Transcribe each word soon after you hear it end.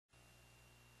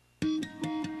Clout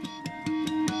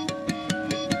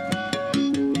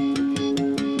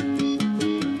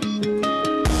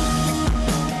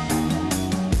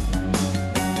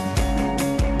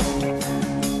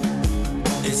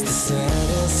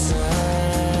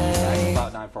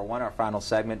 941, our final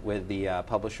segment with the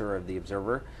publisher of The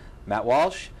Observer, Matt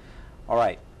Walsh. All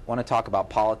right, want to talk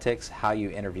about politics, how you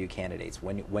interview candidates.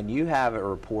 When you have a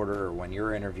reporter or when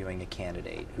you're interviewing a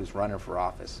candidate who's running for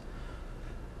office,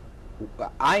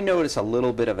 I notice a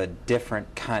little bit of a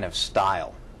different kind of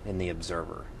style in The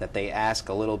Observer, that they ask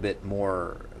a little bit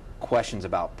more questions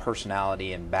about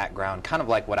personality and background, kind of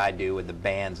like what I do with the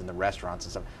bands and the restaurants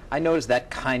and stuff. I notice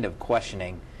that kind of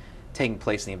questioning taking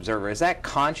place in The Observer. Is that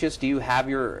conscious? Do you have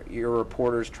your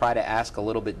reporters try to ask a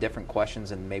little bit different questions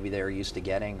than maybe they're used to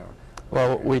getting? Or?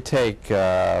 Well, we take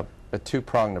a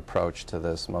two-pronged approach to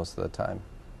this most of the time.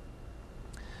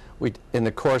 In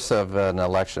the course of an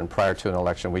election, prior to an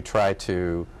election, we try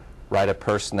to write a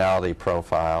personality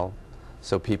profile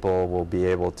so people will be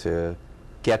able to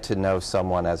get to know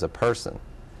someone as a person.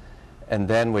 And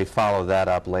then we follow that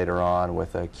up later on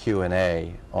with a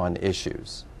Q&A on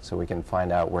issues, so we can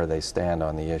find out where they stand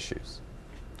on the issues.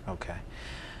 Okay.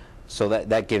 So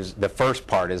that gives, the first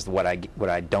part is what I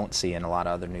don't see in a lot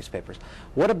of other newspapers.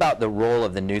 What about the role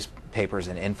of the newspapers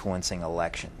in influencing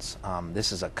elections?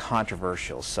 This is a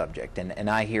controversial subject, and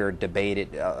I hear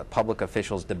public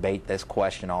officials debate this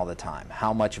question all the time.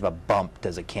 How much of a bump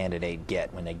does a candidate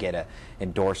get when they get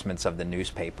endorsements of the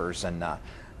newspapers? And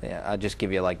I'll just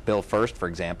give you, like, Bill First, for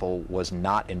example, was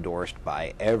not endorsed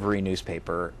by every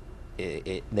newspaper.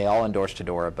 They all endorsed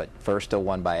Tedora, but First still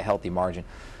won by a healthy margin.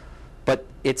 But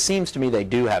it seems to me they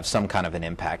do have some kind of an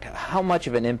impact. How much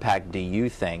of an impact do you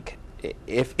think,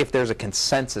 if there's a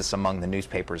consensus among the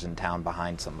newspapers in town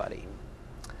behind somebody?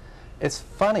 It's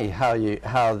funny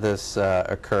how this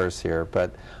occurs here, but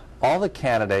all the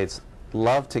candidates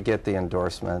love to get the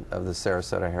endorsement of the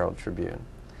Sarasota Herald-Tribune.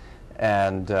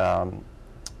 And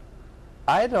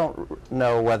I don't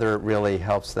know whether it really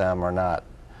helps them or not.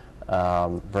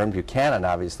 Vern Buchanan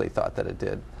obviously thought that it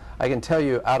did. I can tell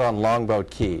you out on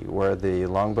Longboat Key, where the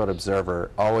Longboat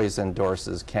Observer always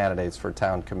endorses candidates for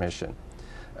town commission,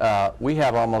 we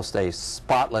have almost a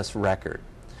spotless record.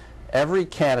 Every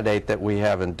candidate that we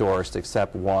have endorsed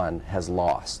except one has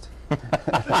lost.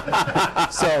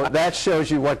 So that shows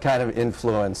you what kind of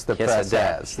influence the press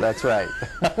has. That's right.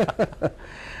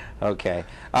 Okay.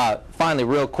 Finally,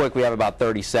 real quick, we have about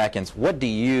 30 seconds. What do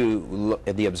you,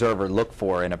 the Observer, look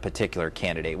for in a particular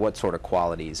candidate? What sort of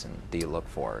qualities do you look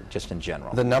for, just in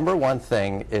general? The number one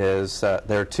thing is,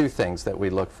 there are two things that we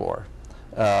look for.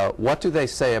 What do they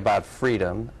say about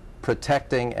freedom,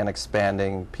 protecting and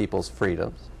expanding people's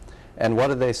freedoms? And what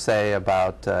do they say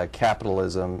about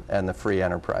capitalism and the free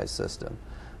enterprise system?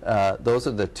 Those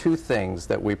are the two things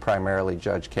that we primarily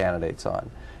judge candidates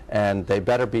on. And they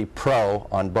better be pro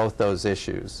on both those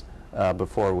issues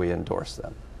before we endorse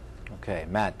them. Okay,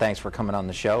 Matt, thanks for coming on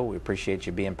the show. We appreciate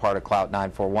you being part of Clout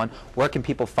 941. Where can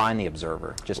people find The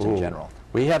Observer, just in general?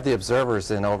 We have The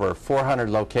Observers in over 400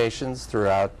 locations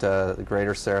throughout the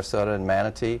greater Sarasota and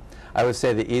Manatee. I would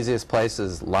say the easiest place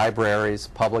is libraries,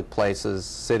 public places,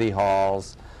 city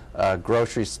halls,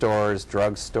 grocery stores,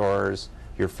 drug stores,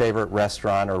 your favorite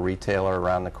restaurant or retailer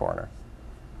around the corner.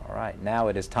 All right, now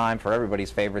it is time for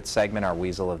everybody's favorite segment, our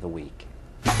Weasel of the Week.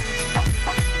 Pop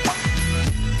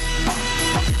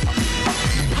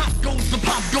goes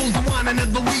the whining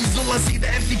of the weasel. I see the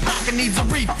empty pocket needs a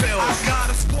refill. I got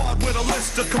a squad with a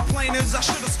list of complainers. I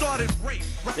should have started rape.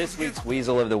 This week's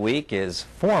Weasel of the Week is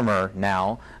former,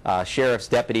 now, Sheriff's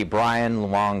Deputy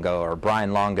Brian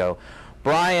Longo.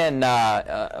 Brian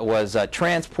was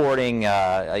transporting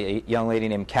a young lady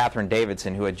named Catherine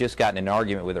Davidson, who had just gotten in an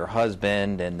argument with her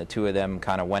husband, and the two of them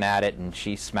kind of went at it, and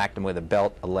she smacked him with a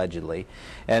belt, allegedly.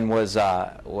 And was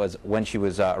when she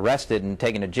was arrested and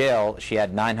taken to jail, she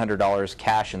had $900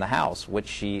 cash in the house, which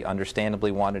she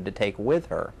understandably wanted to take with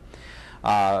her.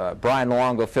 Brian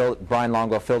Longo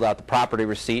filled out the property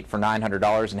receipt for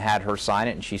 $900 and had her sign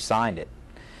it, and she signed it.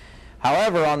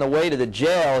 However, on the way to the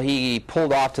jail, he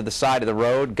pulled off to the side of the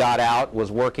road, got out,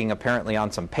 was working apparently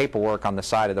on some paperwork on the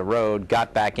side of the road,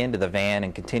 got back into the van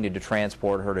and continued to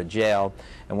transport her to jail.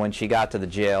 And when she got to the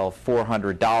jail,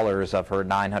 $400 of her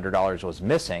 $900 was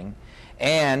missing,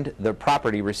 and the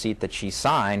property receipt that she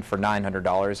signed for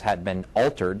 $900 had been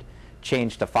altered,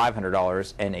 changed to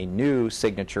 $500, and a new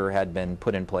signature had been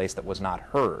put in place that was not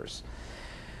hers.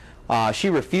 She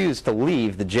refused to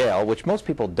leave the jail, which most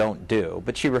people don't do,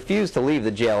 but she refused to leave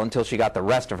the jail until she got the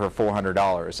rest of her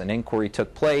 $400. An inquiry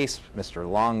took place. Mr.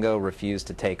 Longo refused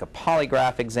to take a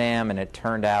polygraph exam, and it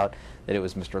turned out that it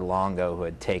was Mr. Longo who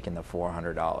had taken the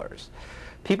 $400.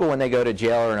 People, when they go to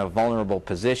jail, are in a vulnerable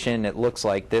position. It looks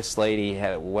like this lady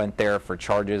went there for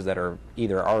charges that are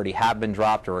either already have been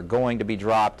dropped or are going to be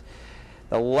dropped.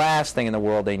 The last thing in the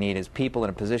world they need is people in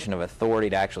a position of authority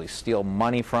to actually steal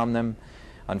money from them.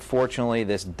 Unfortunately,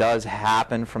 this does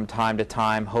happen from time to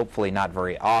time, hopefully not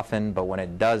very often, but when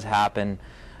it does happen,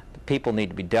 people need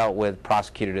to be dealt with,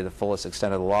 prosecuted to the fullest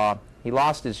extent of the law. He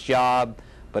lost his job,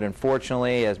 but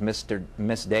unfortunately, as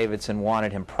Miss Davidson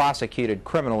wanted him prosecuted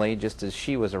criminally, just as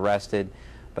she was arrested,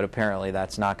 but apparently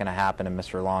that's not going to happen to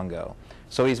Mr. Longo.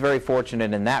 So he's very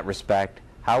fortunate in that respect.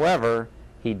 However,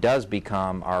 he does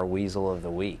become our Weasel of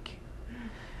the Week.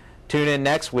 Tune in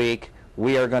next week.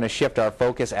 We are going to shift our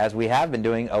focus, as we have been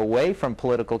doing, away from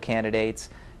political candidates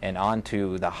and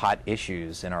onto the hot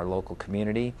issues in our local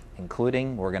community,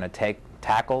 including we're going to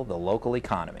tackle the local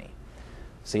economy.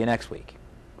 See you next week.